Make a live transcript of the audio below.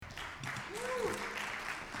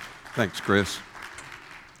Thanks, Chris.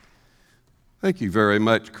 Thank you very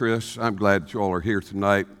much, Chris. I'm glad that you all are here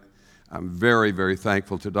tonight. I'm very, very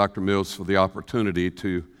thankful to Dr. Mills for the opportunity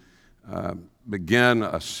to begin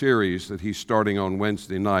a series that he's starting on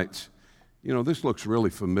Wednesday nights. You know, this looks really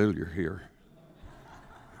familiar here.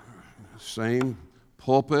 Same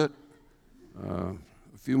pulpit, a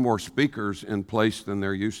few more speakers in place than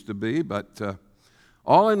there used to be, but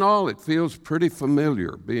all in all, it feels pretty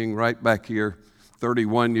familiar being right back here,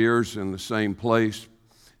 31 years in the same place,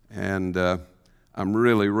 and I'm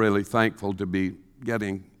really, really thankful to be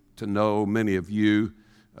getting to know many of you,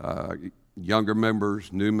 younger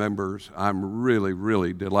members, new members. I'm really,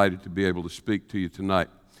 really delighted to be able to speak to you tonight.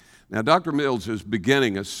 Now, Dr. Mills is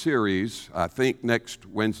beginning a series, I think next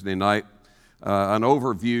Wednesday night, an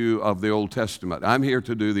overview of the Old Testament. I'm here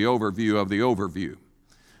to do the overview of the overview.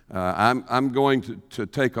 I'm going to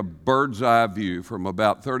take a bird's eye view from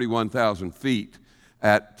about 31,000 feet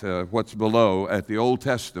at what's below at the Old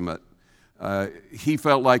Testament. He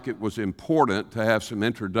felt like it was important to have some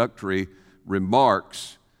introductory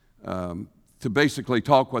remarks to basically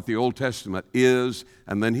talk what the Old Testament is,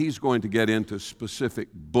 and then he's going to get into specific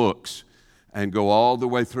books and go all the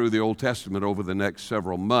way through the Old Testament over the next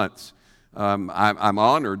several months. I'm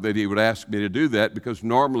honored that he would ask me to do that, because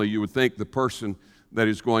normally you would think the person that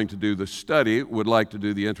is going to do the study would like to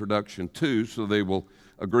do the introduction too, so they will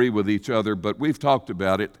agree with each other, but we've talked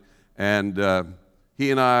about it, and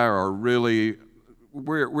he and I are really,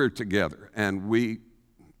 we're together, and we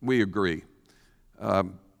agree.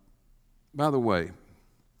 By the way,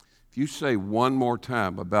 if you say one more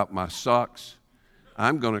time about my socks,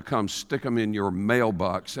 I'm going to come stick them in your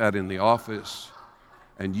mailbox out in the office,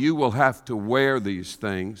 and you will have to wear these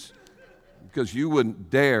things because you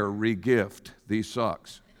wouldn't dare re-gift these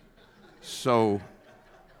socks. So,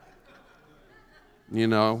 you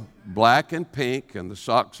know, black and pink, and the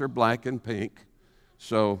socks are black and pink.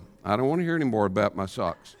 So I don't want to hear any more about my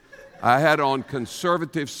socks. I had on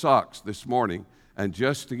conservative socks this morning, and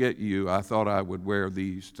just to get you, I thought I would wear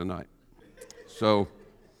these tonight. So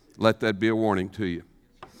let that be a warning to you.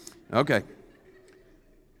 Okay.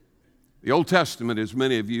 The Old Testament, as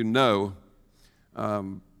many of you know,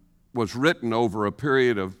 was written over a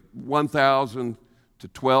period of 1,000 to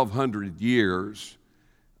 1,200 years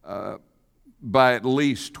by at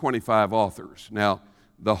least 25 authors. Now,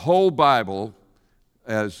 the whole Bible,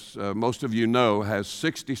 as most of you know, has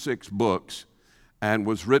 66 books and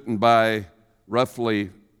was written by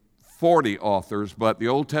roughly 40 authors, but the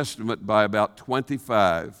Old Testament by about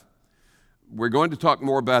 25. We're going to talk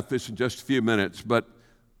more about this in just a few minutes, but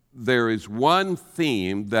there is one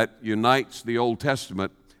theme that unites the Old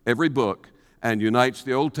Testament, every book, and unites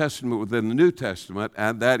the Old Testament within the New Testament,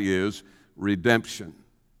 and that is redemption.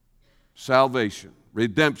 Salvation,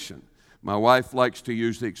 redemption. My wife likes to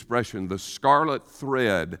use the expression, the scarlet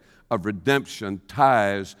thread of redemption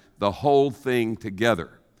ties the whole thing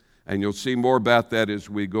together. And you'll see more about that as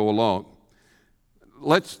we go along.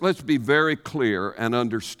 Let's be very clear and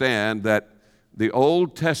understand that the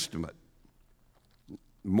Old Testament,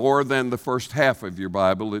 more than the first half of your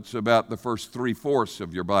Bible, it's about the first 3/4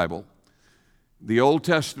 of your Bible. The Old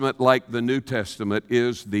Testament, like the New Testament,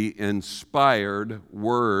 is the inspired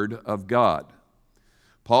Word of God.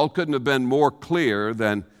 Paul couldn't have been more clear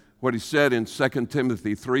than what he said in 2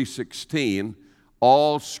 Timothy 3:16,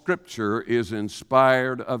 all Scripture is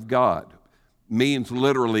inspired of God. Means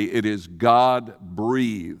literally it is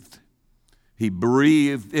God-breathed. He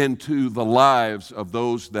breathed into the lives of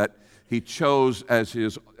those that he chose as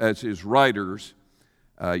his writers,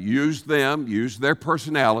 used their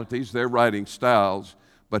personalities, their writing styles,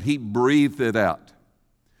 but he breathed it out.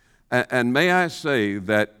 And may I say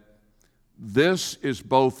that this is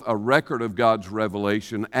both a record of God's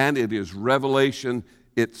revelation, and it is revelation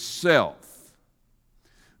itself.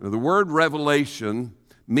 Now, the word revelation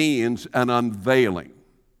means an unveiling.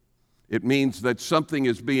 It means that something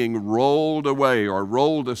is being rolled away or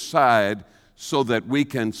rolled aside so that we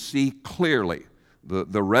can see clearly.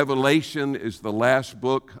 The Revelation is the last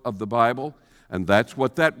book of the Bible, and that's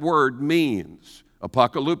what that word means.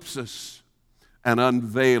 Apocalypsis, an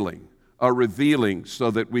unveiling, a revealing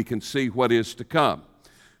so that we can see what is to come.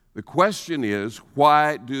 The question is,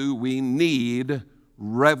 why do we need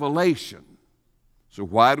revelation? So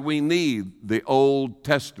why do we need the Old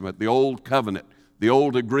Testament, the Old Covenant, the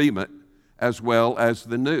Old Agreement, as well as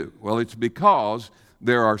the New? Well, it's because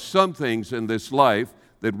there are some things in this life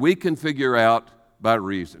that we can figure out by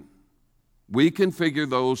reason. We can figure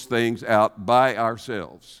those things out by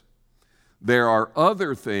ourselves. There are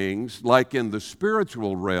other things, like in the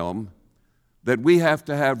spiritual realm, that we have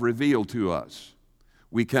to have revealed to us.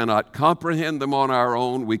 We cannot comprehend them on our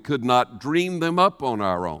own. We could not dream them up on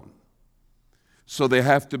our own. So they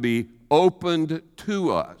have to be opened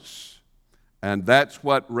to us. And that's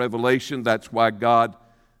what Revelation, that's why God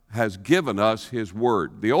has given us His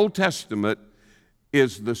Word. The Old Testament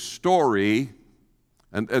is the story,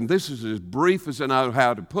 and this is as brief as I know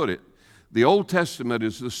how to put it. The Old Testament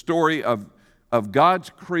is the story of God's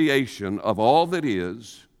creation of all that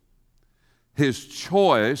is, His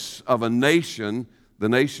choice of a nation, the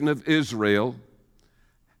nation of Israel,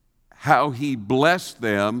 how He blessed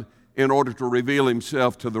them in order to reveal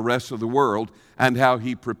Himself to the rest of the world, and how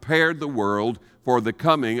He prepared the world for the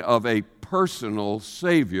coming of a personal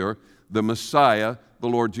Savior, the Messiah, the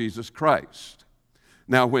Lord Jesus Christ.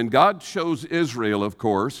 Now, when God chose Israel, of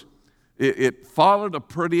course, it followed a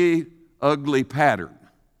pretty ugly pattern.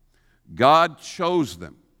 God chose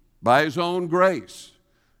them by His own grace.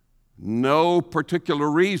 No particular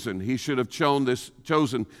reason He should have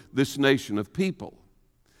chosen this nation of people.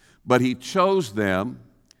 But He chose them.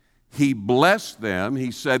 He blessed them.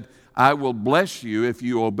 He said, I will bless you if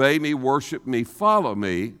you obey me, worship me, follow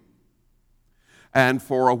me. And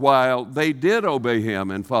for a while, they did obey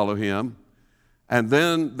Him and follow Him. And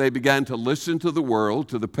then they began to listen to the world,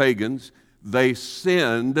 to the pagans. They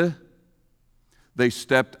sinned. They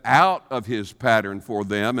stepped out of His pattern for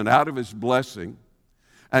them and out of His blessing.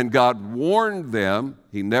 And God warned them.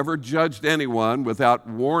 He never judged anyone without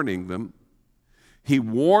warning them. He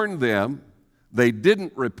warned them. They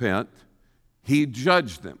didn't repent. He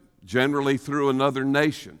judged them, generally through another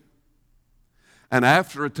nation. And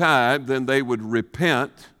after a time, then they would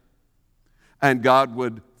repent, and God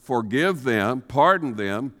would forgive them, pardon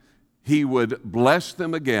them. He would bless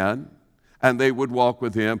them again, and they would walk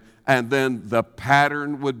with Him, and then the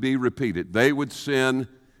pattern would be repeated. They would sin.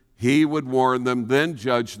 He would warn them, then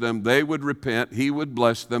judge them. They would repent. He would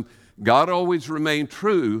bless them. God always remained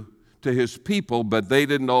true to His people, but they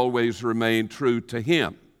didn't always remain true to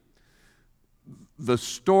Him. The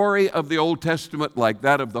story of the Old Testament, like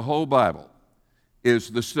that of the whole Bible,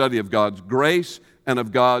 is the study of God's grace and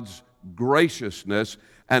of God's graciousness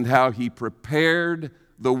and how He prepared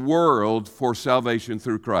the world for salvation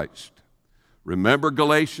through Christ. Remember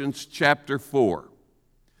Galatians chapter 4.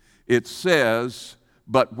 It says,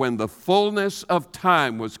 but when the fullness of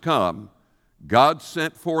time was come, God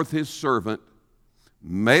sent forth His servant,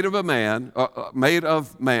 made of man, made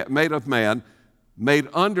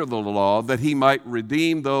under the law, that He might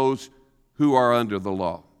redeem those who are under the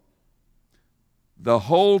law. The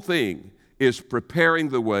whole thing is preparing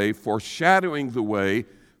the way, foreshadowing the way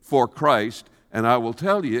for Christ. And I will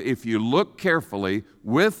tell you, if you look carefully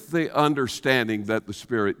with the understanding that the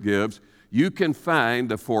Spirit gives, you can find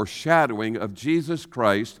the foreshadowing of Jesus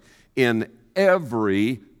Christ in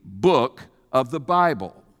every book of the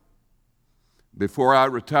Bible. Before I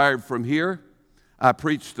retired from here, I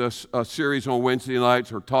preached a series on Wednesday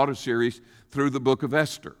nights, or taught a series through the book of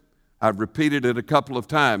Esther. I've repeated it a couple of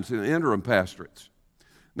times in interim pastorates.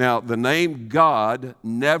 Now, the name God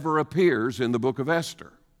never appears in the book of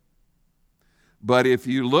Esther. But if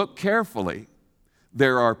you look carefully,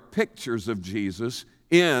 there are pictures of Jesus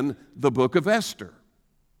in the book of Esther.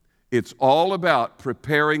 It's all about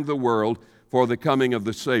preparing the world for the coming of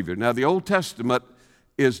the Savior. Now, the Old Testament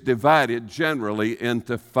is divided generally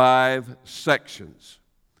into 5 sections.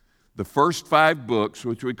 The first 5 books,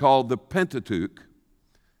 which we call the Pentateuch,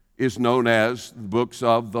 is known as the books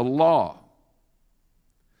of the law.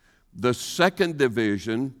 The second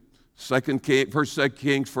division, 1st, 2nd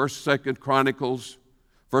Kings, 1st, 2nd Chronicles,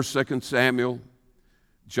 1st, 2nd Samuel,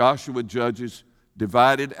 Joshua, Judges,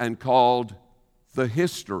 divided and called the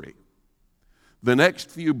history. The next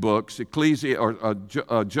few books,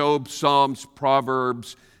 Job, Psalms,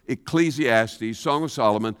 Proverbs, Ecclesiastes, Song of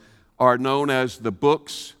Solomon, are known as the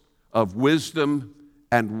books of wisdom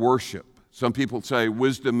and worship. Some people say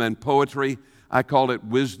wisdom and poetry. I call it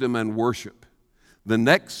wisdom and worship. The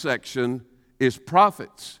next section is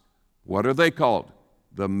prophets. What are they called?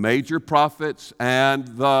 The major prophets and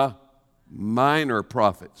the minor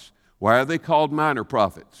prophets. Why are they called minor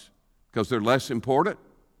prophets? Because they're less important?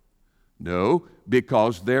 No,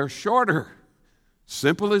 because they're shorter.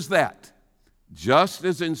 Simple as that. Just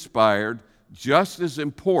as inspired, just as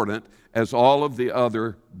important as all of the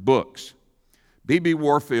other books. B.B.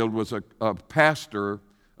 Warfield was a pastor,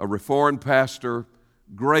 a Reformed pastor,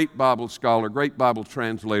 great Bible scholar, great Bible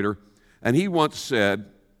translator, and he once said,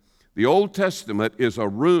 the Old Testament is a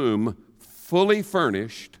room fully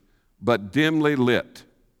furnished but dimly lit.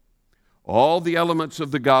 All the elements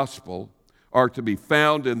of the gospel are to be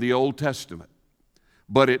found in the Old Testament,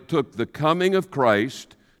 but it took the coming of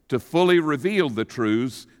Christ to fully reveal the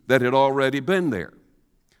truths that had already been there.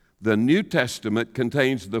 The New Testament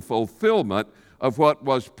contains the fulfillment of what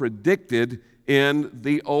was predicted in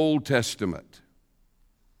the Old Testament.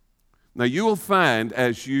 Now, you will find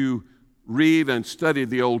as you read and study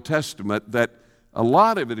the Old Testament that a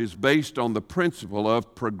lot of it is based on the principle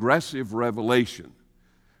of progressive revelation.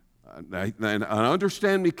 And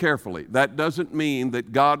understand me carefully, that doesn't mean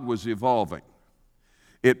that God was evolving.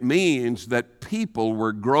 It means that people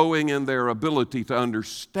were growing in their ability to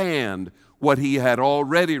understand what He had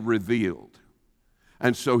already revealed.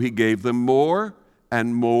 And so He gave them more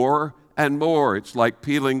and more and more. It's like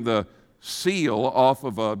peeling the seal off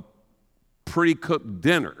of a pre-cooked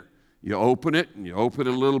dinner. You open it, and you open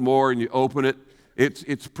it a little more, and you open it.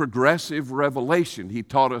 It's progressive revelation. He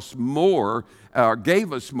taught us more, or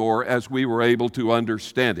gave us more as we were able to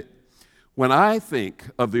understand it. When I think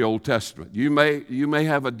of the Old Testament, you may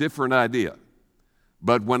have a different idea,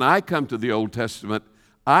 but when I come to the Old Testament,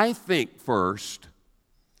 I think first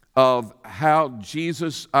of how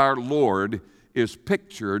Jesus our Lord is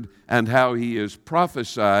pictured and how He is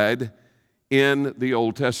prophesied in the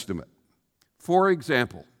Old Testament. For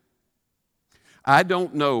example, I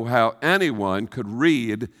don't know how anyone could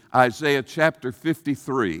read Isaiah chapter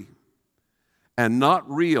 53 and not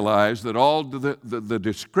realize that all the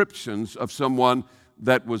descriptions of someone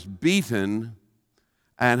that was beaten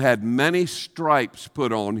and had many stripes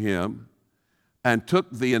put on him and took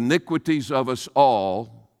the iniquities of us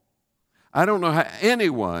all, I don't know how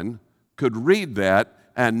anyone could read that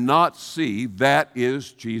and not see that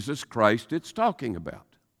is Jesus Christ it's talking about.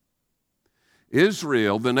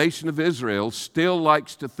 Israel, the nation of Israel, still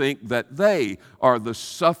likes to think that they are the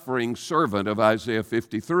suffering servant of Isaiah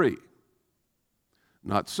 53.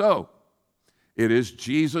 Not so. It is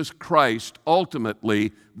Jesus Christ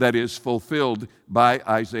ultimately that is fulfilled by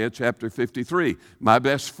Isaiah chapter 53. My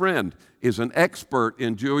best friend is an expert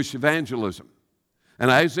in Jewish evangelism. And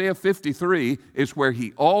Isaiah 53 is where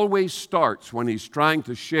he always starts when he's trying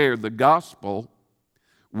to share the gospel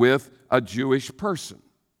with a Jewish person.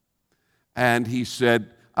 And he said,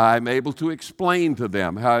 I'm able to explain to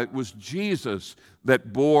them how it was Jesus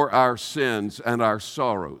that bore our sins and our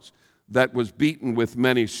sorrows, that was beaten with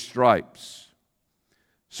many stripes.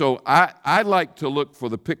 So I like to look for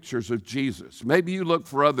the pictures of Jesus. Maybe you look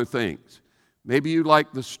for other things. Maybe you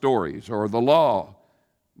like the stories or the law,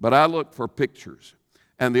 but I look for pictures.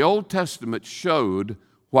 And the Old Testament showed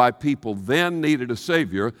why people then needed a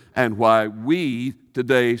Savior and why we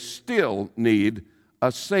today still need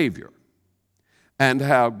a Savior. And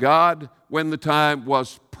how God, when the time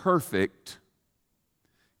was perfect,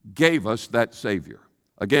 gave us that Savior.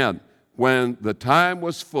 Again, when the time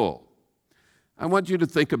was full. I want you to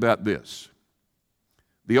think about this.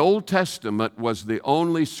 The Old Testament was the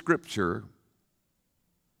only scripture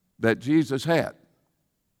that Jesus had.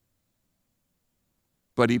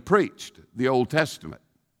 But He preached the Old Testament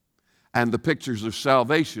and the pictures of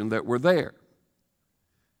salvation that were there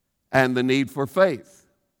and the need for faith.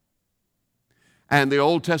 And the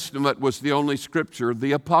Old Testament was the only scripture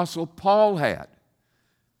the Apostle Paul had.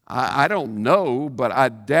 I don't know, but I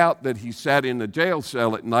doubt that he sat in the jail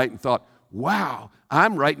cell at night and thought, wow,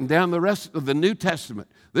 I'm writing down the rest of the New Testament.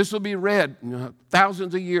 This will be read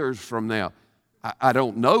thousands of years from now. I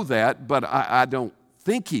don't know that, but I don't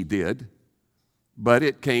think he did. But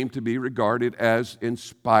it came to be regarded as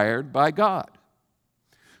inspired by God.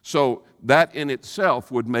 So that in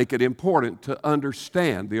itself would make it important to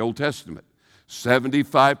understand the Old Testament.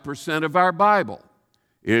 75% of our Bible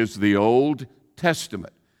is the Old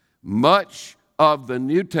Testament. Much of the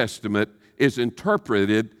New Testament is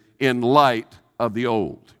interpreted in light of the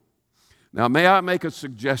Old. Now, may I make a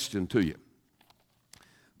suggestion to you?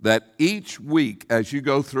 That each week, as you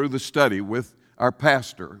go through the study with our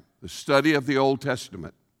pastor, the study of the Old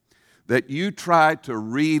Testament, that you try to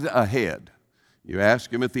read ahead. You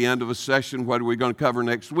ask him at the end of a session, what are we going to cover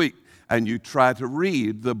next week? And you try to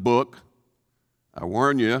read the book. I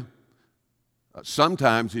warn you,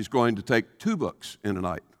 sometimes he's going to take 2 books in a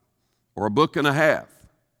night, or a book and a half.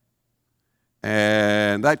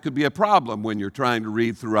 And that could be a problem when you're trying to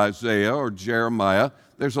read through Isaiah or Jeremiah.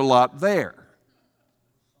 There's a lot there.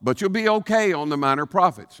 But you'll be okay on the minor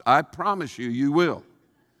prophets. I promise you, you will.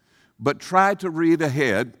 But try to read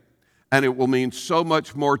ahead, and it will mean so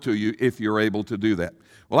much more to you if you're able to do that.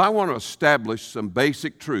 Well, I want to establish some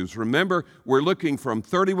basic truths. Remember, we're looking from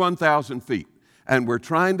 31,000 feet. And we're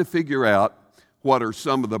trying to figure out what are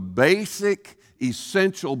some of the basic,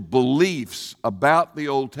 essential beliefs about the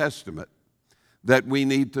Old Testament that we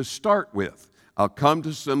need to start with. I'll come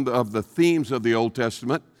to some of the themes of the Old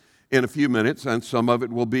Testament in a few minutes, and some of it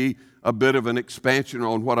will be a bit of an expansion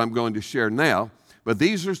on what I'm going to share now. But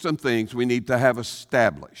these are some things we need to have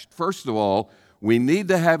established. First of all, we need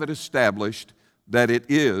to have it established that it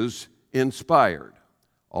is inspired.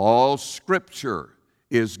 All Scripture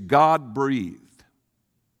is God-breathed.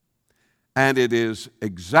 And it is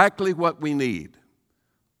exactly what we need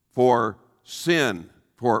for sin,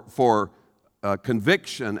 for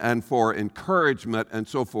conviction, and for encouragement, and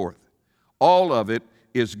so forth. All of it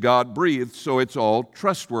is God-breathed, so it's all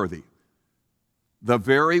trustworthy. The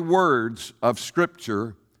very words of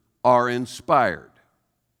Scripture are inspired.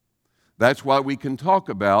 That's why we can talk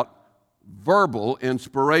about verbal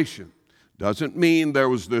inspiration. Doesn't mean there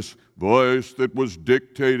was this voice that was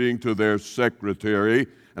dictating to their secretary,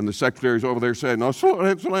 and the secretary's over there saying, "No,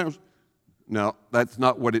 slow down." No, that's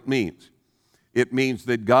not what it means. It means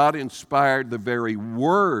that God inspired the very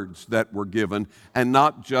words that were given and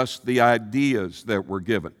not just the ideas that were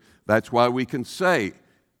given. That's why we can say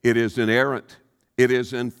it is inerrant, it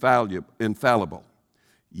is infallible.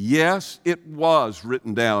 Yes, it was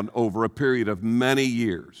written down over a period of many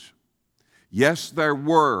years. Yes, there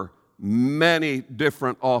were many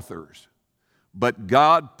different authors, but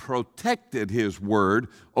God protected His Word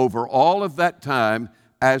over all of that time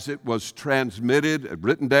as it was transmitted,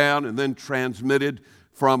 written down, and then transmitted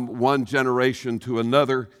from one generation to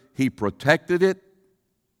another. He protected it.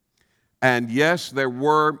 And yes, there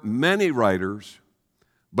were many writers,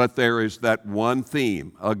 but there is that one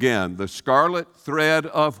theme. Again, the scarlet thread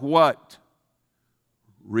of what?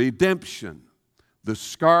 Redemption. The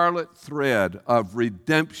scarlet thread of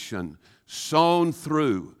redemption sewn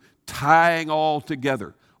through, tying all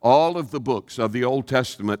together, all of the books of the Old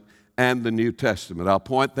Testament and the New Testament. I'll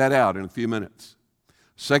point that out in a few minutes.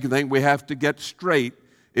 Second thing we have to get straight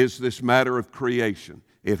is this matter of creation.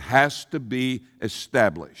 It has to be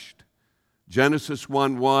established. Genesis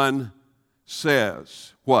 1:1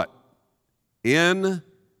 says what? In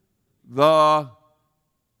the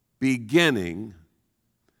beginning,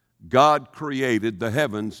 God created the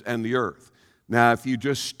heavens and the earth. Now, if you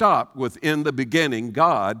just stop with "in the beginning,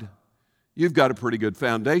 God," you've got a pretty good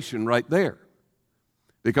foundation right there,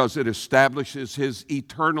 because it establishes His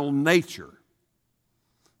eternal nature,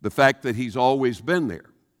 the fact that He's always been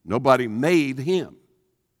there. Nobody made Him.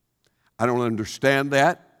 I don't understand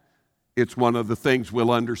that. It's one of the things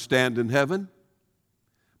we'll understand in heaven,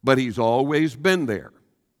 but He's always been there,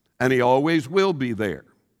 and He always will be there.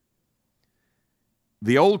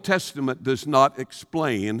 The Old Testament does not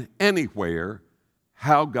explain anywhere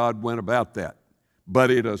how God went about that, but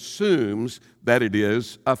it assumes that it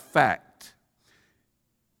is a fact.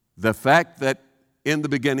 The fact that in the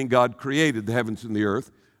beginning God created the heavens and the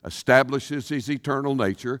earth establishes His eternal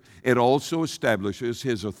nature. It also establishes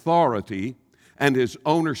His authority and His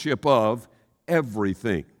ownership of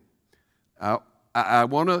everything. I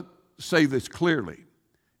want to say this clearly.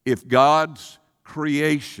 If God's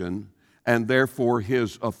creation and therefore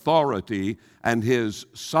His authority and His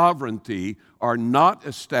sovereignty are not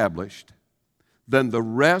established, then the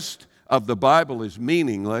rest of the Bible is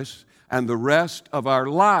meaningless, and the rest of our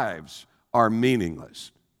lives are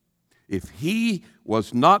meaningless. If He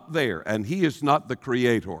was not there and He is not the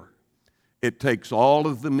Creator, it takes all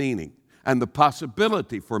of the meaning and the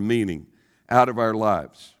possibility for meaning out of our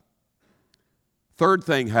lives. Third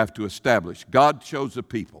thing have to establish, God chose a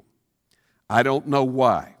people. I don't know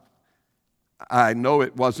why. I know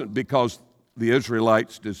it wasn't because the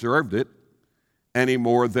Israelites deserved it any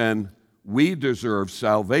more than we deserve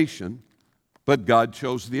salvation, but God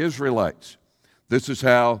chose the Israelites. This is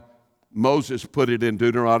how Moses put it in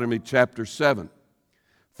Deuteronomy chapter 7.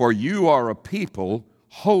 For you are a people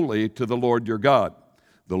holy to the Lord your God.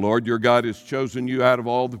 The Lord your God has chosen you out of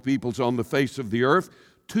all the peoples on the face of the earth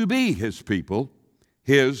to be His people,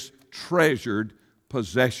 His treasured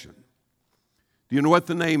possession. Do you know what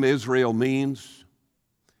the name Israel means?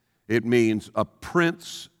 It means a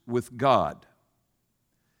prince with God.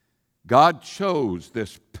 God chose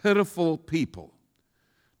this pitiful people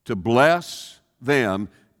to bless them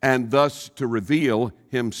and thus to reveal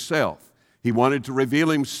Himself. He wanted to reveal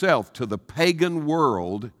Himself to the pagan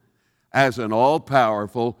world as an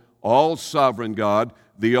all-powerful, all-sovereign God,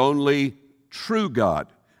 the only true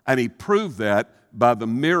God. And He proved that by the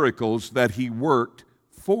miracles that He worked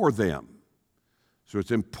for them. So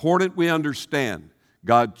it's important we understand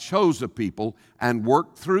God chose a people and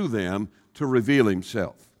worked through them to reveal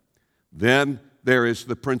Himself. Then there is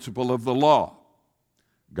the principle of the law.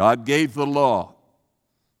 God gave the law,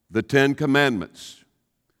 the 10 Commandments.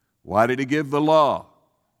 Why did He give the law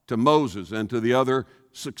to Moses and to the other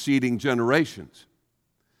succeeding generations?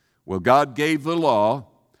 Well, God gave the law,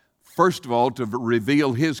 first of all, to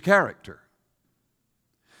reveal His character,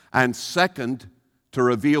 and second, to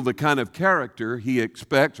reveal the kind of character He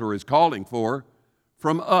expects or is calling for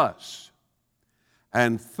from us.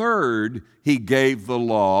 And third, He gave the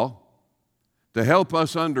law to help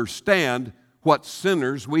us understand what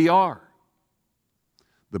sinners we are.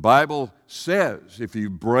 The Bible says if you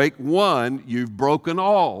break one, you've broken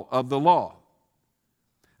all of the law.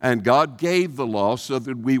 And God gave the law so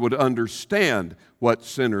that we would understand what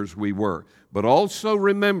sinners we were. But also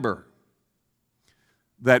remember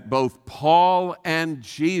that both Paul and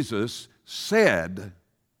Jesus said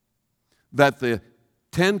that the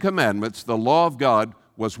Ten Commandments, the law of God,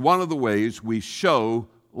 was one of the ways we show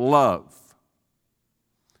love.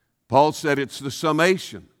 Paul said it's the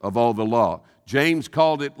summation of all the law. James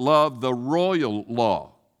called it love, the royal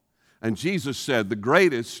law. And Jesus said the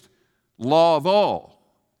greatest law of all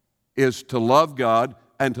is to love God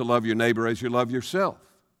and to love your neighbor as you love yourself.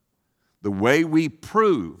 The way we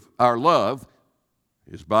prove our love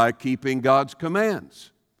is by keeping God's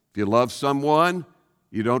commands. If you love someone,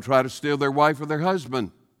 you don't try to steal their wife or their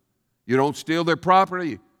husband. You don't steal their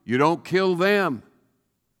property. You don't kill them.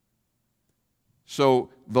 So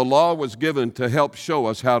the law was given to help show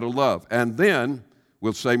us how to love. And then,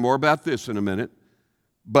 we'll say more about this in a minute,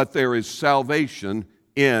 but there is salvation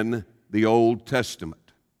in the Old Testament.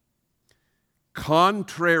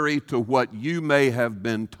 Contrary to what you may have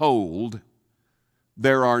been told,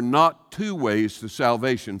 there are not two ways to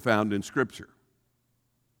salvation found in Scripture.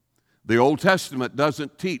 The Old Testament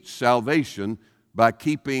doesn't teach salvation by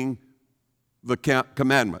keeping the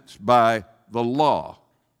commandments, by the law.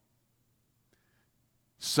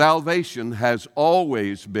 Salvation has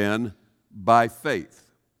always been by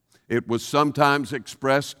faith. It was sometimes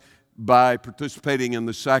expressed by participating in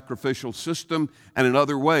the sacrificial system and in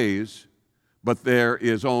other ways, but there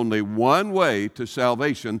is only one way to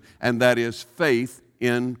salvation, and that is faith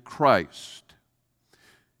in Christ.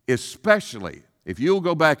 Especially, if you'll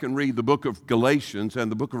go back and read the book of Galatians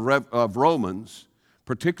and the book of Romans,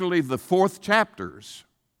 particularly the 4th chapters,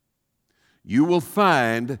 you will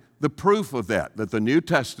find the proof of that the New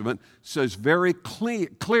Testament says very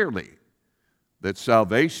clearly that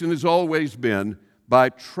salvation has always been by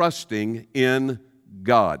trusting in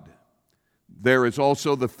God. There is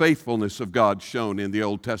also the faithfulness of God shown in the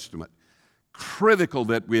Old Testament. Critical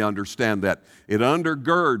that we understand that. It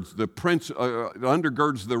undergirds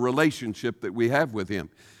the relationship that we have with Him.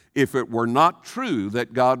 If it were not true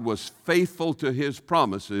that God was faithful to His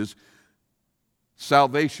promises,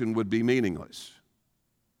 salvation would be meaningless.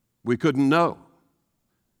 We couldn't know.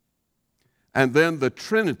 And then the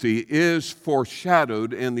Trinity is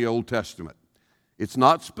foreshadowed in the Old Testament. It's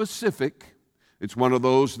not specific. It's one of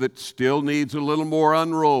those that still needs a little more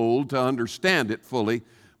unrolled to understand it fully,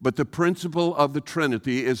 but the principle of the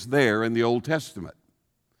Trinity is there in the Old Testament.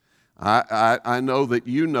 I know that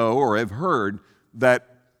you know or have heard that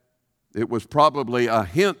it was probably a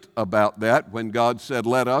hint about that when God said,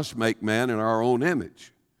 "Let us make man in our own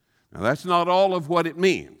image." Now, that's not all of what it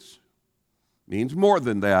means. It means more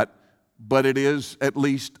than that, but it is at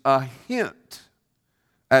least a hint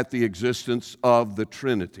at the existence of the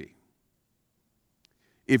Trinity.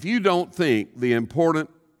 If you don't think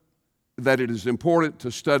that it is important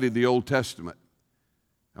to study the Old Testament,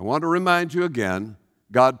 I want to remind you again,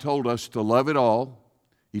 God told us to love it all.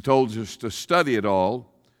 He told us to study it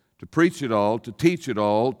all, to preach it all, to teach it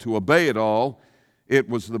all, to obey it all. It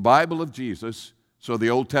was the Bible of Jesus, so the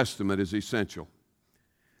Old Testament is essential.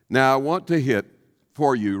 Now, I want to hit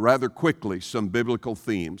for you rather quickly some biblical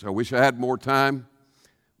themes. I wish I had more time,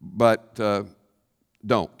 but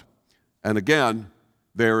don't. And again,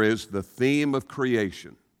 there is the theme of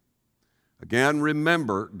creation. Again,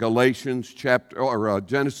 remember Genesis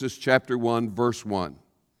chapter 1, verse 1.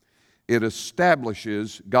 It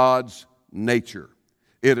establishes God's nature.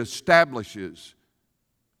 It establishes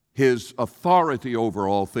His authority over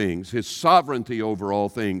all things, His sovereignty over all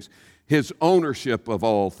things, His ownership of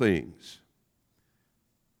all things.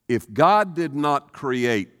 If God did not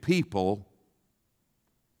create people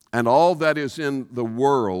and all that is in the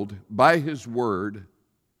world by His Word,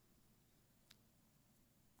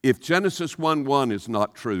 if Genesis 1:1 is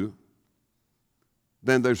not true,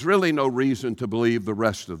 then there's really no reason to believe the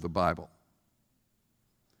rest of the Bible.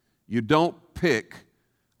 You don't pick,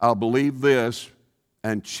 "I'll believe this,"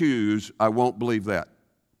 and choose, "I won't believe that."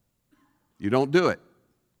 You don't do it.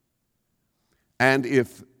 And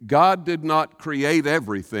if God did not create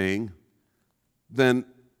everything, then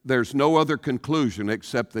there's no other conclusion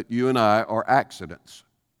except that you and I are accidents.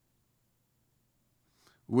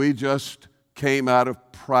 We just came out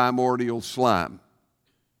of primordial slime.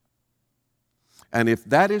 And if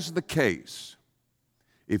that is the case,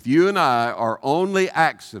 If you and I are only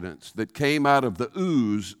accidents that came out of the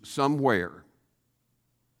ooze somewhere,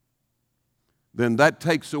 then that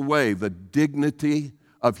takes away the dignity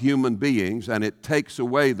of human beings, and it takes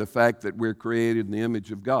away the fact that we're created in the image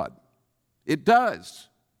of God. It does.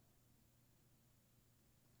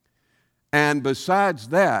 And besides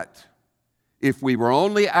that, if we were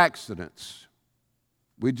only accidents,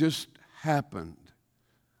 we just happened.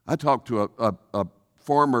 I talked to a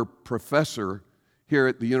former professor here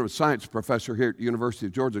at the science professor here at the University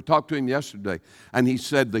of Georgia. I talked to him yesterday, and he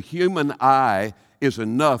said the human eye is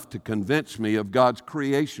enough to convince me of God's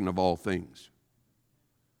creation of all things.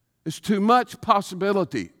 It's too much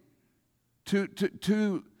possibility,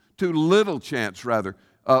 too little chance, rather,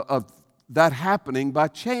 of that happening by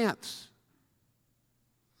chance.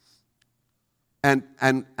 And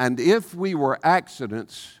if we were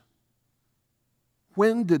accidents,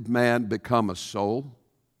 when did man become a soul?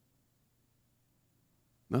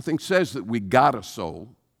 Nothing says that we got a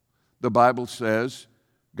soul. The Bible says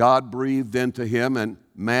God breathed into him and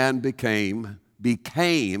man became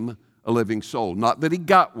a living soul. Not that he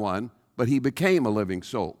got one, but he became a living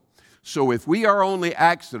soul. So if we are only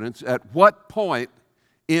accidents, at what point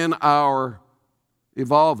in our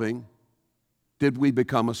evolving did we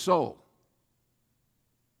become a soul?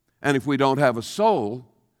 And if we don't have a soul,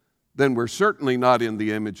 then we're certainly not in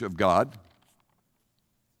the image of God,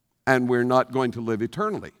 and we're not going to live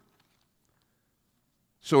eternally.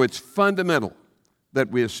 So it's fundamental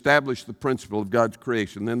that we establish the principle of God's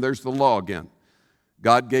creation. Then there's the law again.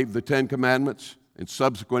 God gave the Ten Commandments. In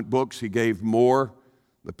subsequent books, he gave more.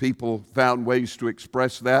 The people found ways to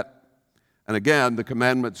express that. And again, the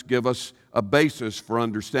commandments give us a basis for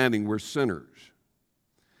understanding we're sinners.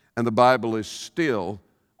 And the Bible is still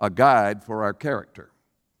a guide for our character.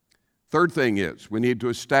 Third thing is, we need to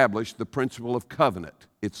establish the principle of covenant.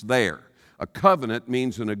 It's there. A covenant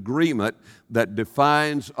means an agreement that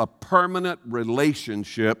defines a permanent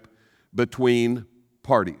relationship between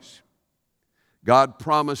parties. God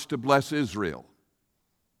promised to bless Israel.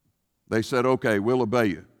 They said, okay, we'll obey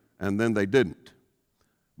you. And then they didn't.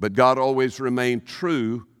 But God always remained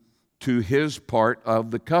true to his part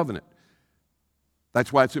of the covenant.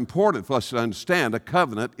 That's why it's important for us to understand a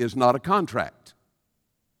covenant is not a contract.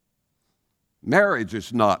 Marriage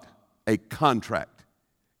is not a contract.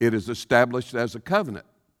 It is established as a covenant.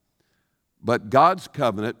 But God's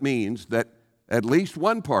covenant means that at least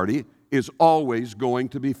one party is always going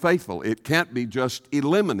to be faithful. It can't be just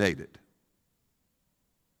eliminated.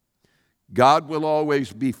 God will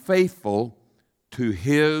always be faithful to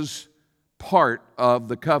his part of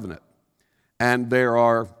the covenant. And there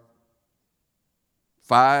are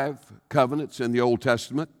 5 covenants in the Old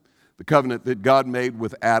Testament. The covenant that God made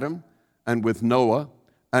with Adam and with Noah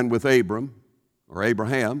and with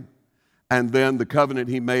Abraham, and then the covenant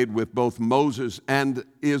he made with both Moses and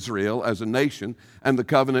Israel as a nation, and the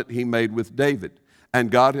covenant he made with David.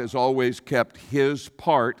 And God has always kept his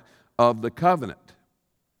part of the covenant.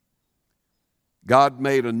 God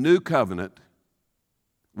made a new covenant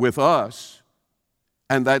with us,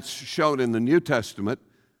 and that's shown in the New Testament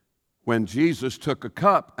when Jesus took a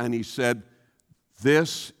cup and he said,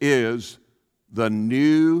 "This is the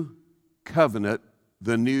new covenant,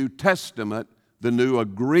 the New Testament, the new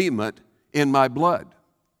agreement in my blood."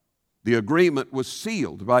 The agreement was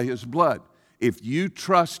sealed by his blood. If you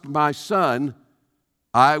trust my Son,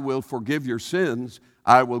 I will forgive your sins.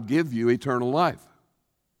 I will give you eternal life.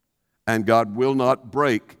 And God will not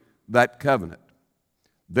break that covenant.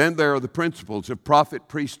 Then there are the principles of prophet,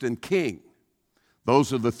 priest, and king.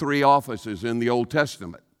 Those are the 3 offices in the Old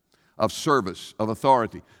Testament of service, of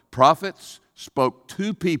authority. Prophets spoke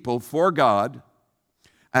to people for God,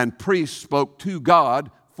 and priests spoke to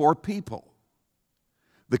God for people.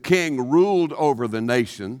 The king ruled over the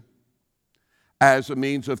nation as a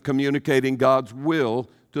means of communicating God's will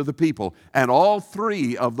to the people. And all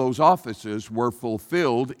 3 of those offices were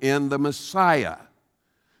fulfilled in the Messiah.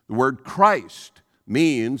 The word Christ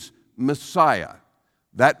means Messiah.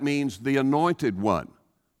 That means the anointed one,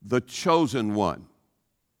 the chosen one.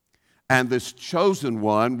 And this chosen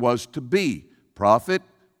one was to be prophet,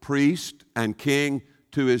 priest, and king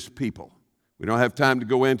to his people. We don't have time to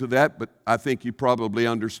go into that, but I think you probably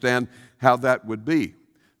understand how that would be.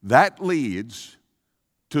 That leads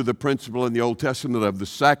to the principle in the Old Testament of the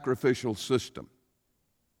sacrificial system.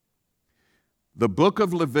 The book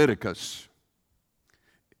of Leviticus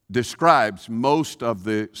describes most of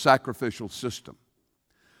the sacrificial system.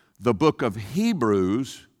 The book of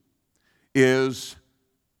Hebrews is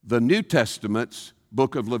the New Testament's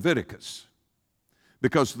book of Leviticus,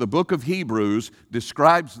 because the book of Hebrews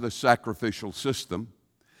describes the sacrificial system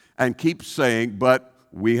and keeps saying, but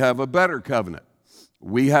we have a better covenant.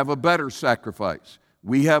 We have a better sacrifice.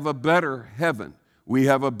 We have a better heaven. We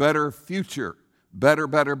have a better future. Better,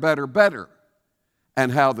 better, better, better.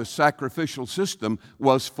 And how the sacrificial system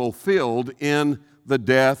was fulfilled in the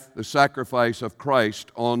death, the sacrifice of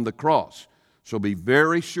Christ on the cross. So be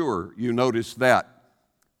very sure you notice that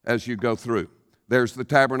as you go through. There's the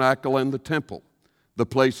tabernacle and the temple, the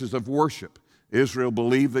places of worship. Israel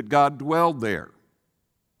believed that God dwelled there.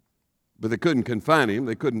 But they couldn't confine him.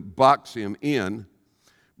 They couldn't box him in.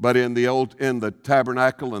 But in the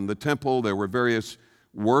tabernacle and the temple, there were various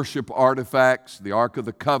worship artifacts, the Ark of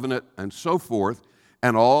the Covenant, and so forth.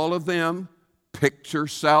 And all of them picture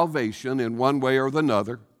salvation in one way or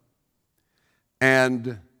another.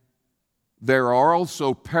 And there are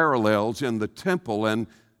also parallels in the temple and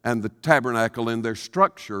the tabernacle in their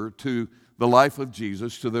structure to the life of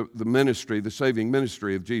Jesus, to the ministry, the saving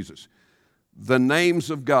ministry of Jesus. The names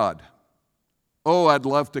of God. Oh, I'd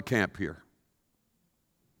love to camp here.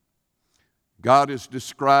 God is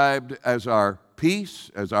described as our peace,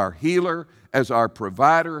 as our healer, as our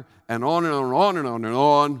provider, and on and on and on and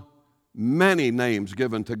on. Many names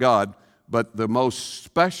given to God, but the most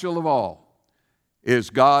special of all is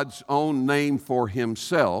God's own name for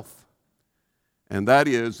himself, and that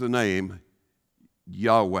is the name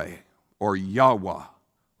Yahweh or Yahweh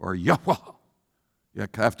or Yahweh. You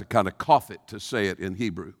have to kind of cough it to say it in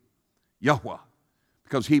Hebrew. Yahweh.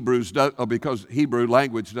 Because Hebrew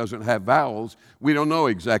language doesn't have vowels, we don't know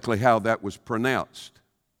exactly how that was pronounced.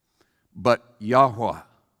 But Yahweh.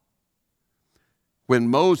 When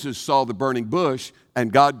Moses saw the burning bush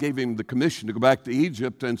and God gave him the commission to go back to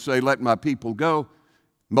Egypt and say, let my people go,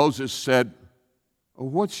 Moses said, oh,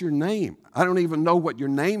 what's your name? I don't even know what your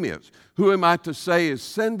name is. Who am I to say is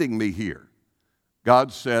sending me here?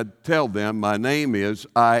 God said, tell them my name is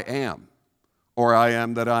I am, or I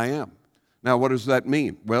am that I am. Now, what does that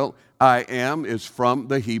mean? Well, I am is from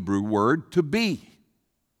the Hebrew word to be.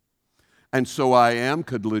 And so I am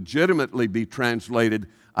could legitimately be translated,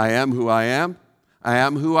 I am who I am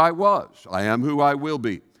who I was, I am who I will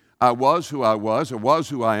be. I was who I was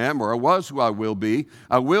who I am, or I was who I will be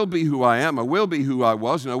who I am, I will be who I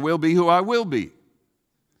was, and I will be who I will be.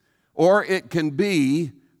 Or it can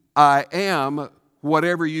be, I am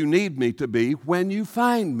whatever you need me to be when you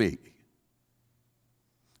find me.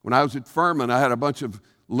 When I was at Furman, I had a bunch of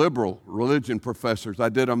liberal religion professors. I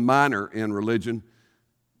did a minor in religion,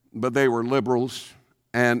 but they were liberals,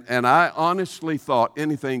 and I honestly thought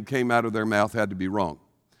anything came out of their mouth had to be wrong.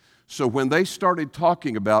 So when they started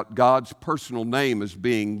talking about God's personal name as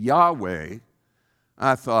being Yahweh,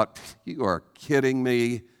 I thought, you are kidding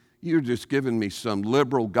me. You're just giving me some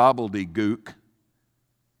liberal gobbledygook.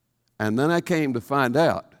 And then I came to find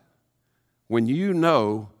out, when you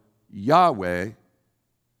know Yahweh,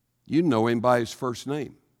 you know him by his first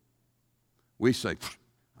name. We say,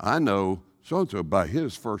 I know so-and-so by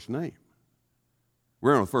his first name.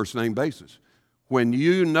 We're on a first name basis. When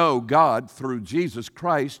you know God through Jesus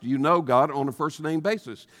Christ, you know God on a first name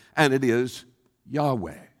basis. And it is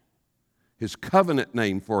Yahweh, his covenant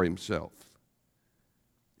name for himself.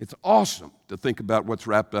 It's awesome to think about what's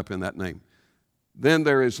wrapped up in that name. Then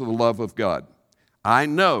there is the love of God. I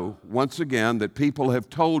know, once again, that people have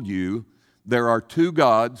told you there are two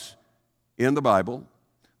gods in the Bible.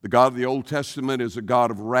 The God of the Old Testament is a God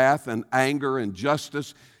of wrath and anger and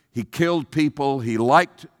justice. He killed people. He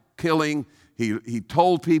liked killing. He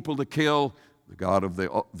told people to kill. The God of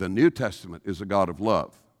the New Testament is a God of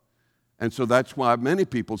love. And so that's why many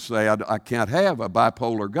people say, I can't have a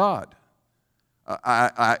bipolar God.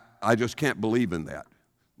 I just can't believe in that.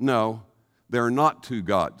 No, there are not two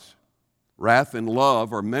gods. Wrath and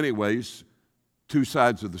love are in many ways two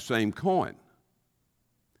sides of the same coin.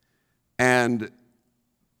 And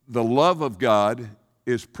the love of God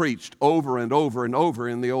is preached over and over and over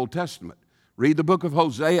in the Old Testament. Read the book of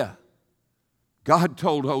Hosea. God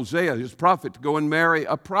told Hosea, his prophet, to go and marry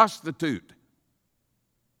a prostitute.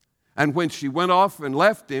 And when she went off and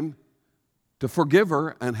left him, to forgive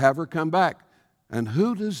her and have her come back. And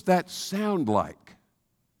who does that sound like?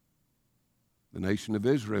 The nation of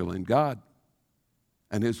Israel and God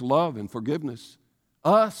and his love and forgiveness.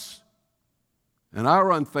 Us and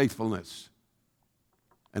our unfaithfulness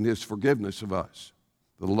and his forgiveness of us.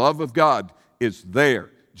 The love of God is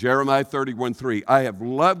there. Jeremiah 31:3, I have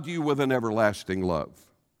loved you with an everlasting love.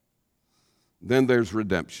 Then there's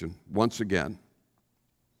redemption. Once again,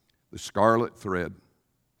 the scarlet thread.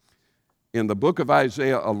 In the book of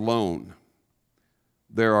Isaiah alone,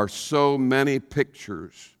 there are so many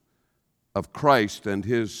pictures of Christ and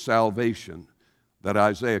his salvation that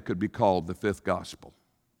Isaiah could be called the fifth gospel.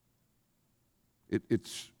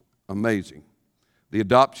 It's amazing. the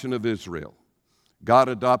adoption of Israel. God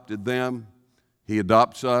adopted them. He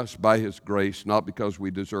adopts us by His grace, not because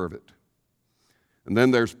we deserve it. And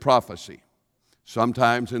then there's prophecy.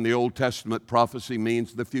 Sometimes in the Old Testament, prophecy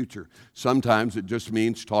means the future. Sometimes it just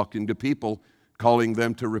means talking to people, calling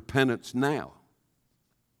them to repentance now.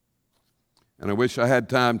 And I wish I had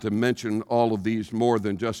time to mention all of these more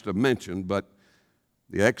than just a mention, but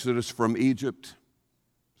the Exodus from Egypt,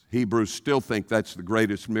 Hebrews still think that's the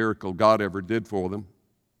greatest miracle God ever did for them.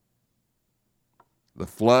 The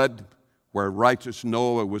flood, where righteous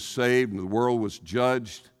Noah was saved and the world was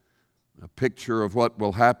judged, a picture of what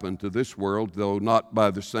will happen to this world, though not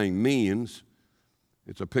by the same means.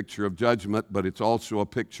 It's a picture of judgment, but it's also a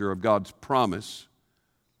picture of God's promise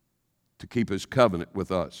to keep His covenant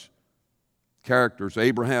with us. Characters,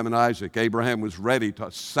 Abraham and Isaac. Abraham was ready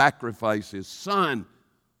to sacrifice his son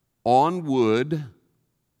on wood.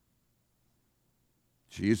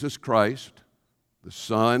 Jesus Christ, the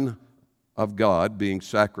Son of God, being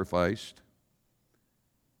sacrificed.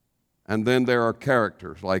 And then there are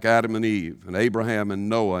characters like Adam and Eve, and Abraham and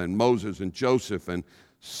Noah, and Moses and Joseph, and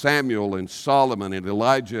Samuel and Solomon, and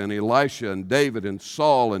Elijah and Elisha, and David and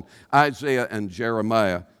Saul, and Isaiah and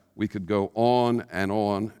Jeremiah. We could go on and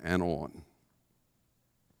on and on.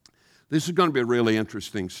 This is going to be a really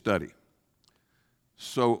interesting study.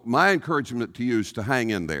 So my encouragement to you is to hang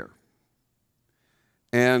in there.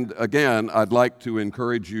 And again, I'd like to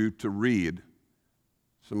encourage you to read.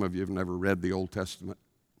 Some of you have never read the Old Testament.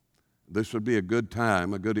 This would be a good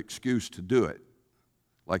time, a good excuse to do it,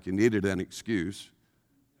 like you needed an excuse.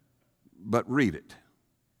 But read it.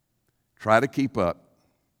 Try to keep up.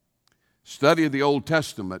 Study the Old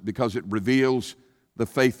Testament because it reveals the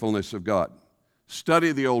faithfulness of God.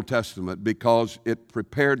 Study the Old Testament because it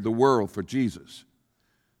prepared the world for Jesus.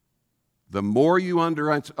 The more you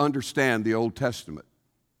understand the Old Testament,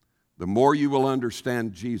 the more you will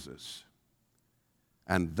understand Jesus.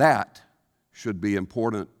 And that should be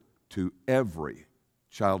important to every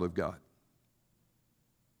child of God.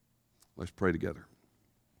 Let's pray together.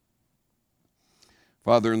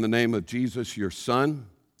 Father, in the name of Jesus, your Son,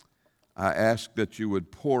 I ask that you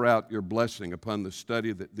would pour out your blessing upon the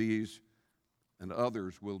study that these and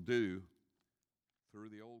others will do through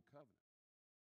the Old Covenant.